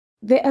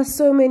there are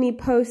so many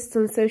posts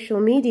on social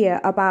media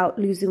about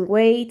losing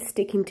weight,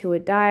 sticking to a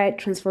diet,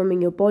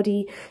 transforming your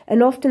body,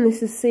 and often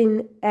this is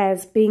seen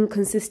as being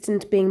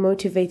consistent, being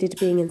motivated,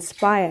 being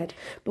inspired.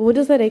 But what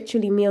does that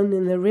actually mean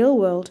in the real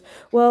world?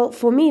 Well,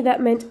 for me, that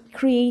meant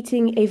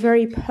creating a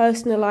very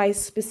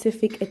personalized,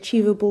 specific,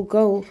 achievable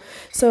goal.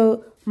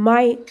 So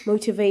my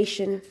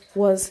motivation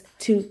was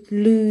to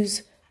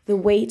lose the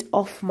weight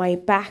off my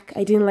back.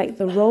 I didn't like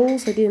the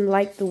rolls, I didn't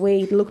like the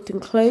way it looked in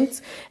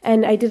clothes,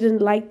 and I didn't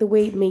like the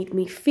way it made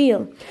me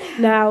feel.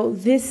 Now,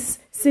 this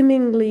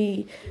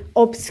seemingly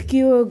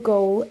obscure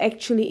goal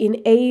actually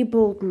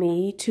enabled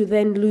me to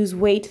then lose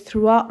weight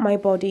throughout my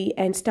body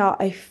and start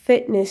a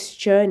fitness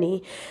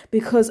journey,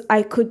 because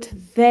I could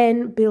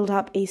then build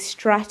up a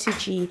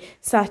strategy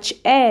such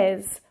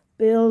as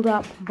build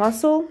up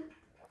muscle,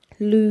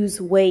 lose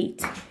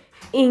weight,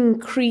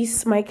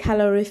 increase my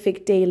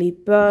calorific daily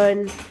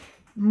burn,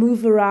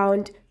 move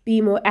around, be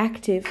more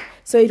active.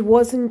 So it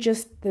wasn't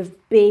just the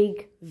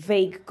big,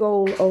 vague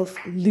goal of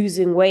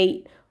losing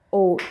weight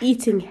or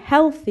eating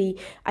healthy.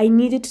 I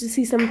needed to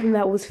see something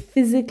that was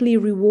physically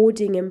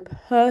rewarding and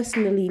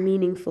personally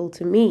meaningful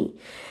to me.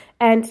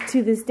 And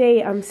to this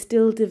day, I'm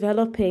still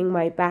developing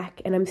my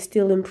back and I'm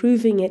still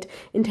improving it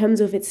in terms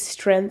of its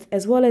strength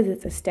as well as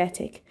its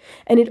aesthetic.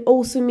 And it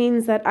also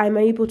means that I'm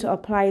able to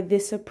apply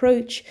this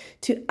approach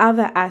to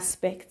other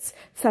aspects,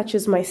 such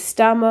as my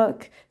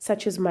stomach,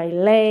 such as my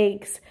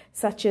legs,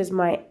 such as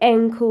my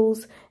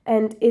ankles.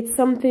 And it's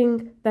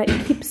something that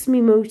keeps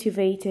me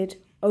motivated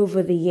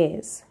over the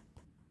years.